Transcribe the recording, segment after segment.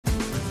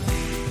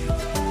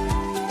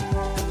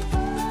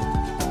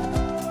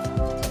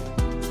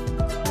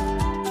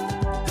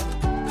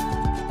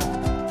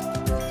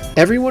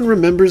Everyone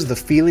remembers the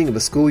feeling of a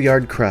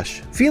schoolyard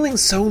crush. Feeling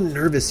so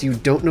nervous you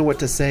don't know what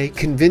to say,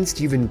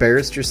 convinced you've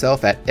embarrassed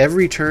yourself at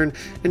every turn,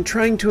 and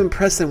trying to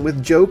impress them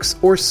with jokes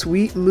or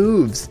sweet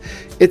moves.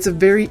 It's a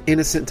very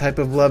innocent type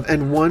of love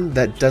and one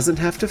that doesn't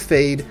have to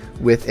fade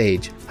with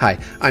age. Hi,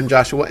 I'm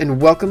Joshua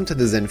and welcome to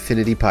the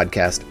Zenfinity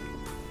Podcast.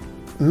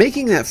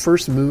 Making that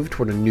first move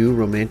toward a new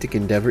romantic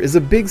endeavor is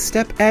a big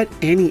step at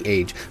any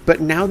age,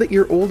 but now that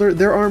you're older,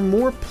 there are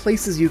more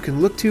places you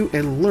can look to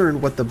and learn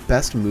what the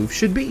best move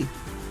should be.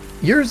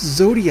 Your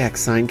Zodiac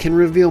Sign can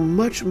reveal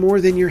much more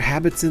than your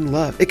habits in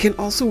love. It can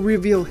also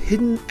reveal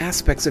hidden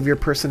aspects of your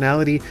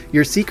personality,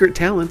 your secret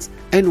talents,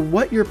 and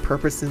what your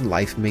purpose in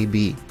life may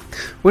be.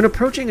 When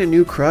approaching a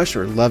new crush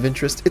or love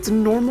interest, it's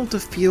normal to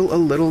feel a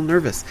little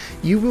nervous.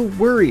 You will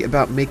worry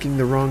about making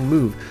the wrong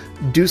move,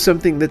 do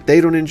something that they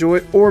don't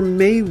enjoy, or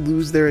may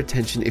lose their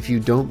attention if you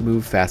don't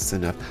move fast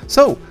enough.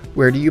 So,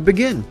 where do you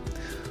begin?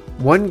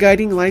 One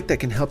guiding light that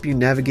can help you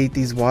navigate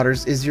these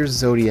waters is your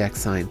zodiac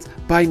signs.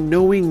 By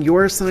knowing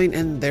your sign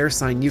and their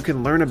sign, you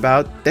can learn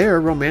about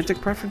their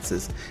romantic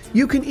preferences.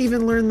 You can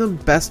even learn the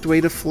best way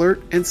to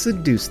flirt and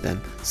seduce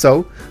them.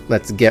 So,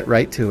 let's get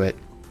right to it.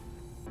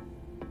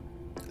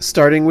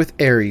 Starting with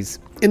Aries.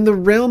 In the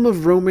realm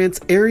of romance,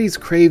 Aries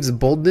craves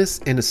boldness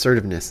and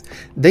assertiveness.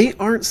 They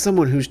aren't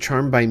someone who's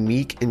charmed by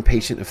meek and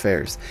patient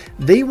affairs.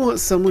 They want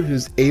someone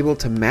who's able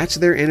to match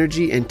their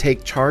energy and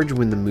take charge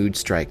when the mood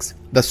strikes.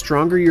 The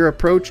stronger your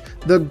approach,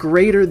 the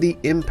greater the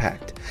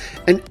impact.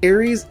 And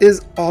Aries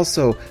is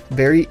also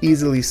very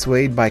easily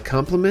swayed by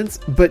compliments,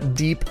 but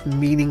deep,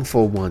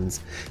 meaningful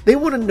ones. They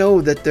want to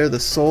know that they're the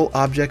sole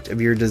object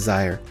of your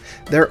desire.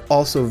 They're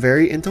also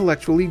very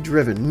intellectually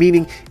driven,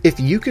 meaning if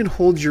you can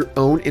hold your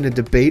own in a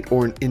debate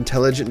or an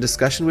intelligent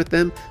discussion with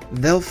them,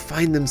 they'll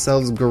find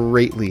themselves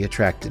greatly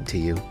attracted to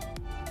you.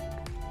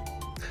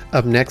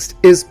 Up next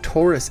is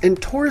Taurus,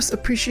 and Taurus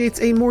appreciates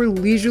a more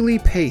leisurely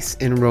pace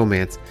in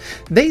romance.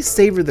 They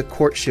savor the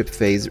courtship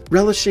phase,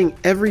 relishing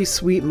every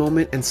sweet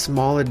moment and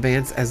small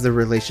advance as the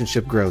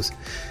relationship grows.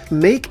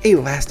 Make a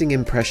lasting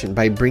impression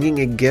by bringing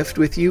a gift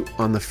with you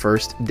on the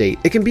first date.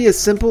 It can be as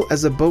simple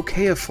as a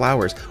bouquet of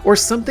flowers or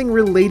something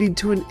related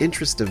to an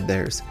interest of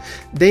theirs.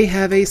 They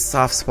have a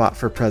soft spot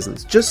for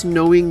presents. Just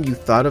knowing you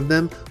thought of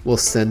them will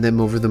send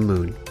them over the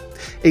moon.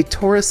 A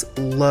Taurus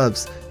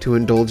loves to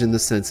indulge in the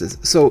senses,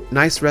 so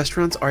nice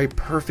restaurants are a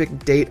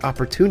perfect date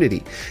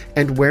opportunity,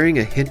 and wearing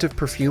a hint of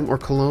perfume or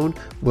cologne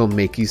will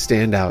make you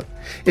stand out.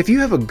 If you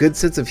have a good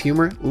sense of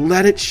humor,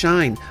 let it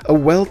shine. A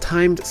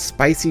well-timed,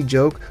 spicy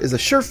joke is a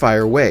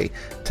surefire way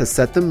to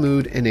set the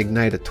mood and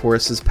ignite a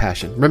Taurus's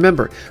passion.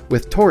 Remember,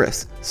 with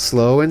Taurus,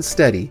 slow and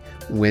steady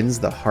wins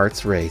the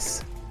heart's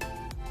race.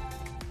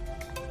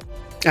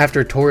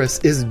 After Taurus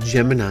is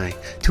Gemini.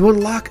 To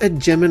unlock a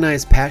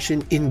Gemini's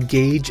passion,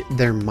 engage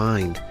their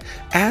mind.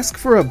 Ask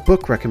for a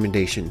book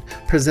recommendation.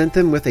 Present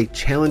them with a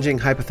challenging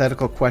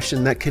hypothetical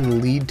question that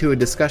can lead to a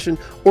discussion,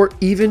 or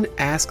even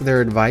ask their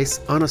advice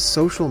on a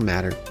social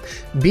matter.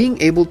 Being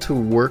able to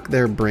work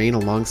their brain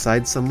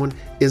alongside someone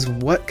is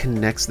what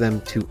connects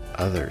them to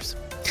others.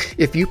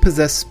 If you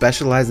possess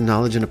specialized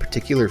knowledge in a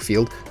particular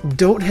field,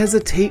 don't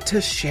hesitate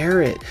to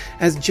share it,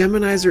 as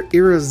Geminis are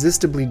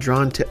irresistibly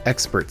drawn to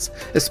experts,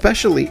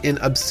 especially in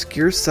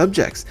obscure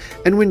subjects.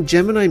 And when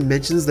Gemini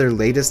mentions their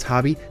latest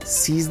hobby,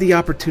 seize the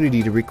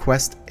opportunity to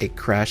request a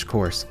crash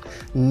course.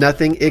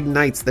 Nothing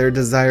ignites their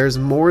desires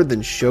more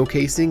than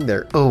showcasing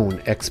their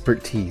own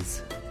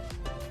expertise.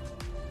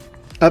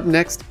 Up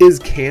next is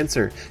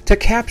Cancer. To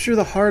capture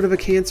the heart of a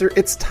Cancer,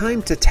 it's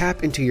time to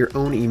tap into your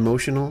own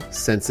emotional,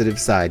 sensitive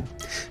side.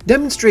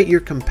 Demonstrate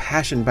your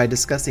compassion by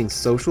discussing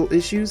social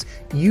issues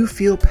you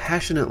feel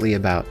passionately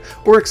about,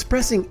 or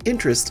expressing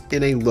interest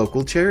in a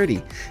local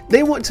charity.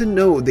 They want to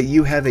know that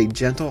you have a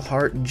gentle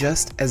heart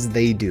just as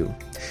they do.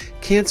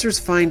 Cancers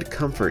find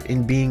comfort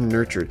in being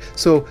nurtured,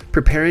 so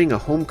preparing a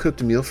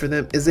home-cooked meal for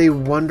them is a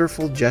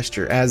wonderful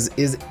gesture, as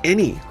is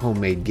any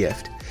homemade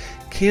gift.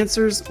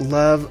 Cancers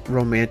love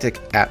romantic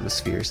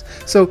atmospheres,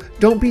 so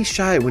don't be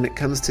shy when it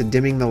comes to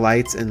dimming the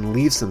lights and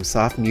leave some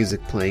soft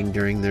music playing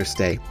during their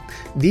stay.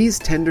 These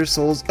tender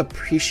souls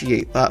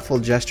appreciate thoughtful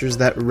gestures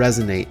that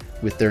resonate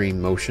with their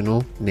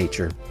emotional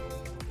nature.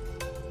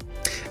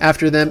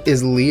 After them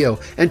is Leo,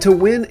 and to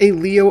win a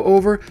Leo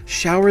over,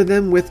 shower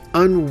them with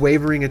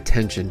unwavering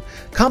attention.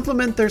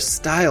 Compliment their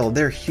style,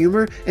 their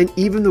humor, and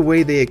even the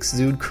way they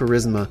exude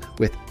charisma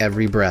with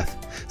every breath.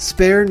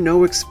 Spare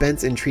no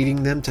expense in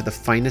treating them to the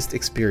finest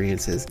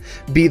experiences,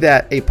 be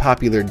that a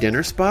popular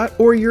dinner spot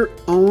or your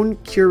own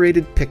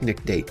curated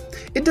picnic date.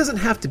 It doesn't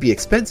have to be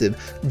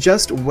expensive,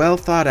 just well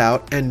thought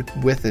out and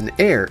with an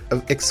air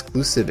of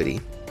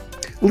exclusivity.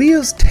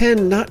 Leos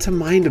tend not to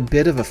mind a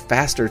bit of a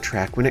faster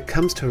track when it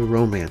comes to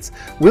romance,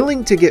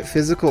 willing to get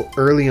physical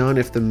early on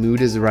if the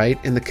mood is right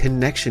and the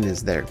connection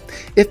is there.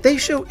 If they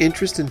show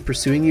interest in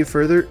pursuing you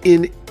further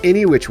in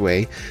any which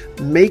way,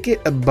 make it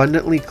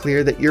abundantly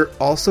clear that you're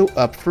also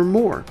up for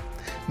more.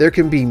 There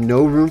can be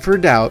no room for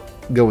doubt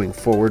going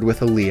forward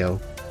with a Leo.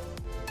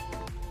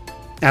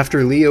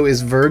 After Leo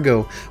is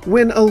Virgo.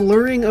 When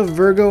alluring a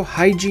Virgo,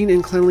 hygiene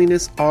and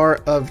cleanliness are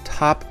of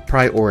top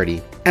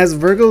priority, as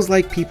Virgos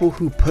like people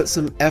who put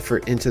some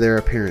effort into their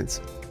appearance.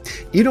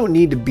 You don't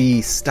need to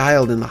be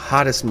styled in the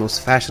hottest,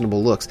 most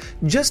fashionable looks.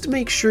 Just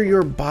make sure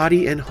your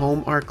body and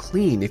home are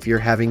clean if you're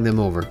having them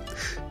over.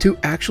 To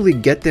actually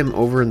get them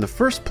over in the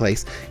first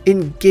place,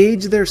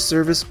 engage their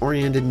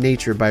service-oriented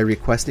nature by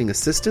requesting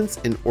assistance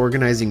in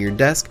organizing your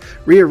desk,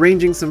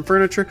 rearranging some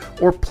furniture,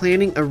 or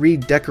planning a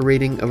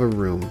redecorating of a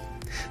room.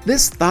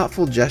 This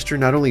thoughtful gesture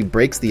not only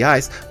breaks the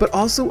ice, but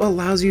also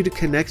allows you to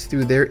connect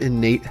through their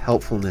innate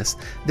helpfulness.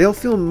 They'll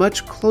feel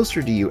much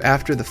closer to you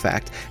after the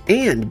fact,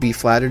 and be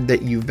flattered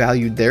that you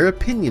valued their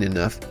opinion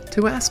enough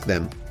to ask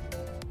them.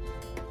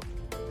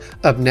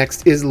 Up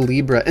next is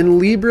Libra, and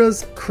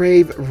Libras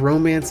crave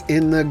romance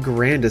in the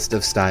grandest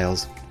of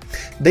styles.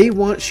 They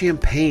want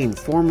champagne,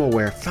 formal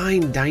wear,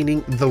 fine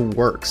dining, the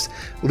works.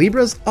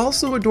 Libras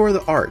also adore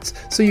the arts,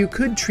 so you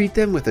could treat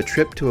them with a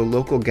trip to a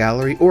local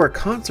gallery or a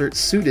concert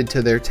suited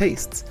to their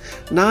tastes.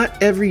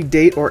 Not every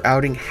date or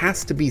outing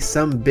has to be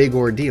some big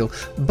ordeal,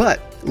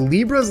 but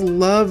Libras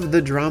love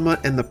the drama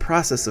and the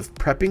process of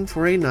prepping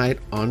for a night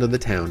onto the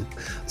town.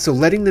 So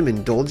letting them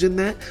indulge in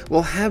that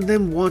will have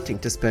them wanting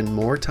to spend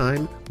more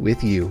time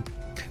with you.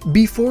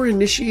 Before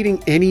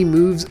initiating any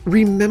moves,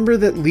 remember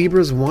that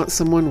Libras want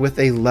someone with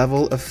a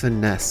level of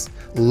finesse.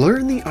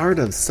 Learn the art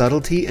of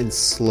subtlety and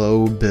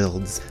slow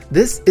builds.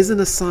 This isn't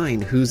a sign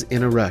who's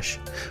in a rush.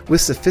 With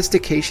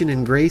sophistication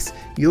and grace,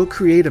 you'll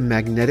create a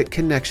magnetic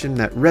connection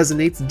that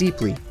resonates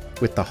deeply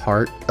with the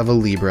heart of a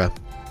Libra.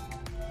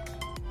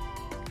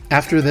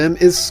 After them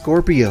is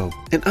Scorpio,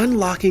 and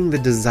unlocking the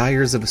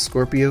desires of a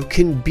Scorpio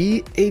can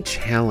be a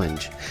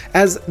challenge,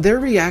 as their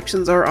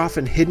reactions are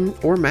often hidden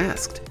or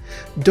masked.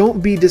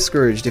 Don't be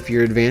discouraged if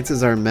your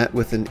advances are met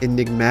with an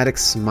enigmatic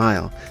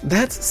smile.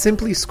 That's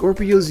simply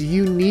Scorpio's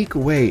unique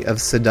way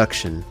of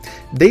seduction.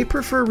 They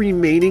prefer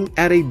remaining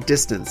at a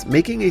distance,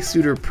 making a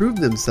suitor prove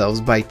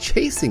themselves by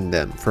chasing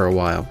them for a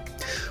while.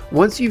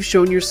 Once you've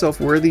shown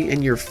yourself worthy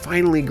and you're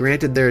finally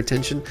granted their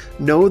attention,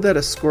 know that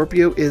a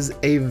Scorpio is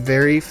a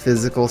very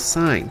physical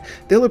sign.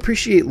 They'll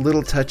appreciate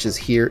little touches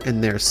here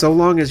and there, so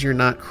long as you're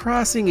not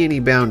crossing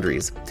any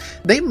boundaries.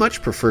 They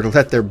much prefer to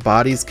let their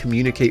bodies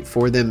communicate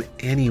for them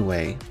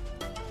anyway.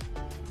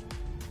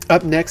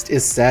 Up next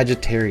is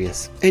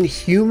Sagittarius, and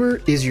humor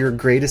is your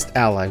greatest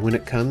ally when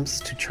it comes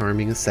to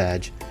charming a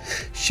Sag.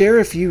 Share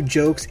a few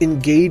jokes,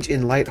 engage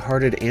in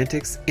lighthearted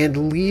antics,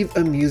 and leave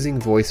amusing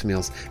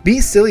voicemails. Be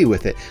silly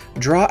with it.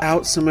 Draw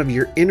out some of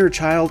your inner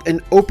child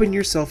and open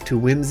yourself to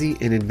whimsy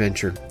and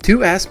adventure.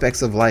 Two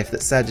aspects of life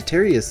that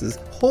Sagittariuses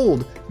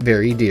hold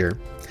very dear.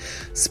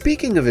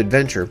 Speaking of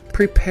adventure,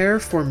 prepare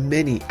for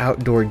many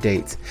outdoor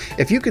dates.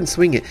 If you can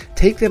swing it,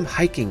 take them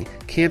hiking,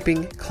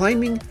 camping,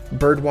 climbing,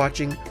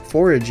 birdwatching,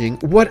 foraging,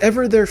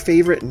 whatever their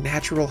favorite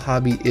natural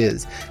hobby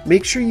is.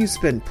 Make sure you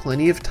spend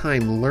plenty of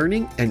time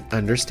learning and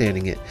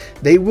understanding it.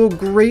 They will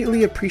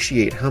greatly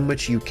appreciate how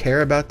much you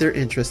care about their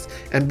interests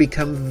and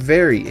become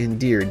very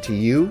endeared to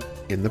you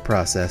in the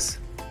process.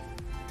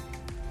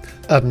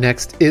 Up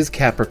next is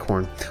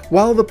Capricorn.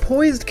 While the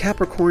poised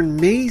Capricorn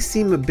may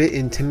seem a bit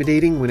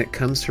intimidating when it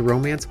comes to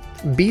romance,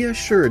 be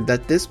assured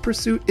that this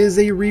pursuit is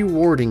a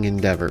rewarding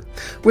endeavor.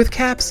 With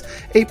Caps,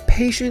 a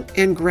patient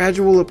and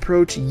gradual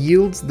approach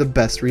yields the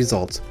best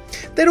results.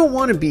 They don't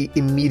want to be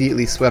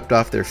immediately swept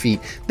off their feet.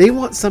 They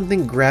want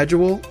something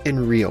gradual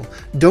and real.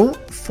 Don't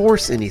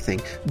force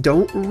anything.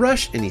 Don't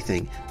rush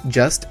anything.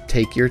 Just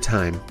take your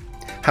time.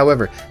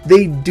 However,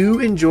 they do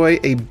enjoy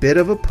a bit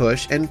of a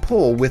push and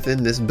pull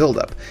within this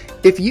buildup.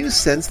 If you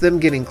sense them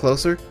getting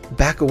closer,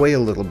 back away a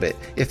little bit.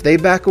 If they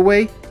back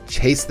away,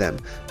 chase them.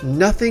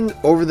 Nothing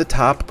over the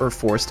top or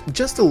forced,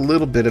 just a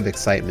little bit of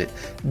excitement.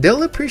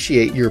 They'll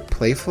appreciate your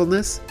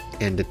playfulness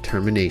and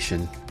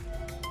determination.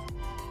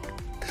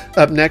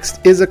 Up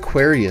next is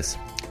Aquarius.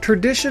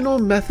 Traditional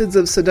methods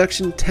of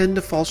seduction tend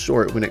to fall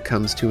short when it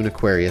comes to an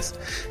Aquarius.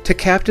 To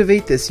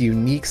captivate this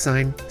unique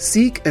sign,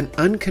 seek an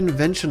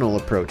unconventional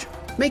approach.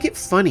 Make it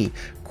funny,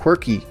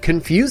 quirky,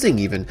 confusing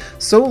even,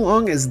 so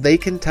long as they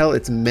can tell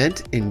it's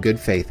meant in good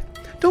faith.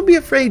 Don't be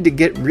afraid to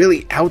get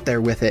really out there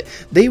with it.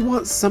 They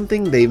want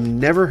something they've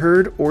never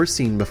heard or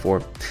seen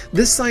before.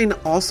 This sign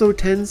also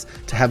tends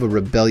to have a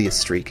rebellious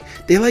streak.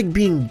 They like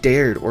being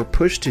dared or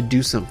pushed to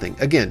do something,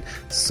 again,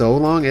 so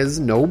long as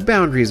no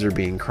boundaries are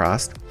being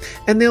crossed.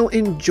 And they'll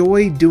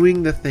enjoy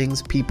doing the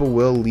things people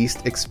will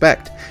least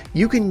expect.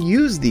 You can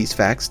use these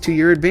facts to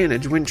your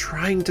advantage when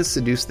trying to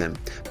seduce them.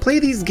 Play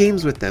these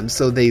games with them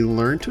so they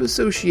learn to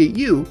associate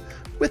you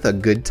with a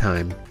good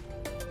time.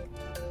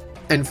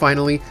 And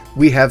finally,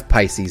 we have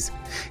Pisces.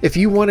 If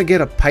you want to get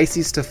a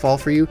Pisces to fall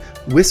for you,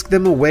 whisk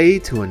them away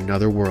to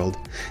another world.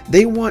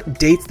 They want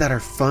dates that are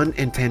fun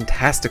and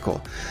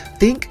fantastical.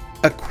 Think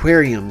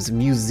aquariums,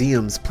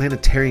 museums,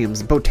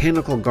 planetariums,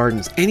 botanical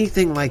gardens,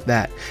 anything like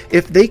that.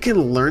 If they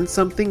can learn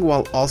something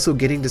while also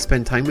getting to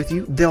spend time with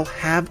you, they'll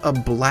have a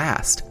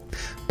blast.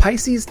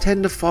 Pisces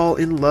tend to fall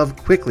in love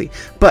quickly,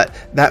 but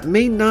that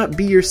may not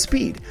be your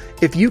speed.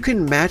 If you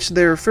can match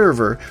their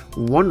fervor,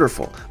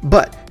 wonderful,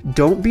 but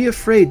don't be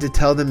afraid to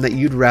tell them that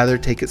you'd rather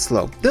take it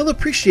slow. They'll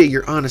appreciate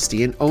your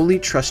honesty and only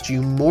trust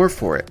you more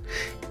for it.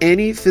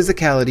 Any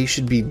physicality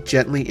should be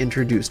gently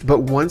introduced, but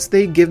once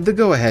they give the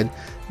go-ahead,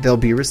 they'll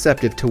be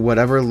receptive to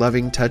whatever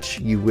loving touch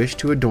you wish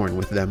to adorn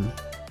with them.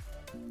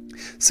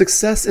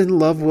 Success in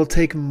love will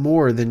take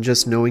more than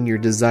just knowing your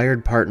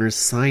desired partner's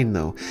sign,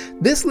 though.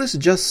 This list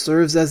just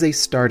serves as a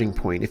starting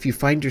point if you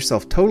find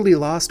yourself totally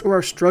lost or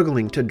are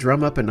struggling to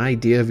drum up an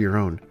idea of your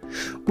own.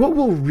 What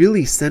will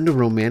really send a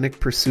romantic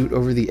pursuit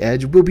over the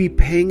edge will be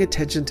paying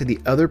attention to the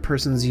other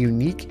person's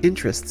unique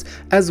interests,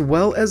 as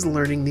well as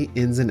learning the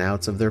ins and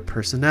outs of their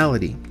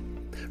personality.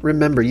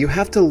 Remember, you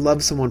have to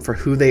love someone for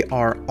who they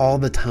are all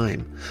the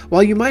time.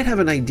 While you might have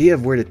an idea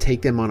of where to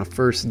take them on a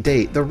first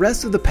date, the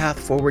rest of the path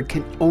forward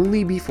can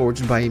only be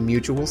forged by a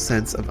mutual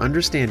sense of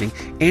understanding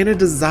and a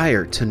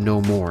desire to know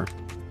more.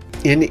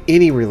 In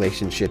any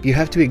relationship, you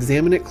have to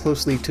examine it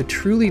closely to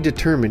truly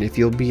determine if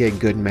you'll be a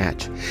good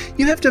match.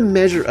 You have to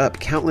measure up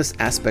countless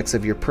aspects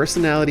of your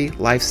personality,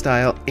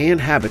 lifestyle,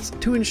 and habits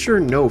to ensure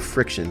no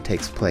friction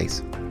takes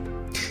place.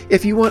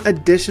 If you want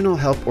additional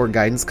help or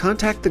guidance,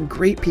 contact the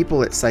great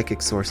people at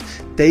Psychic Source.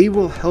 They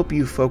will help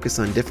you focus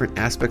on different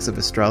aspects of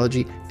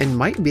astrology and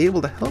might be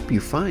able to help you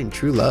find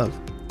true love.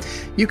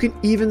 You can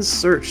even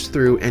search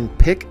through and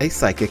pick a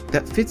psychic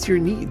that fits your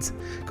needs.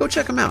 Go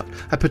check them out.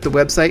 I put the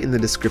website in the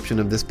description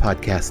of this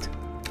podcast.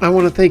 I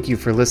want to thank you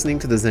for listening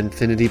to the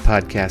Zenfinity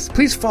podcast.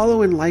 Please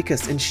follow and like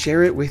us and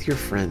share it with your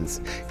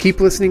friends. Keep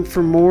listening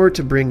for more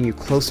to bring you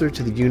closer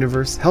to the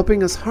universe,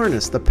 helping us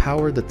harness the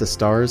power that the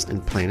stars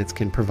and planets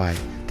can provide.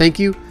 Thank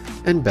you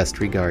and best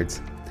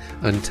regards.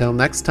 Until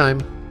next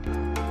time.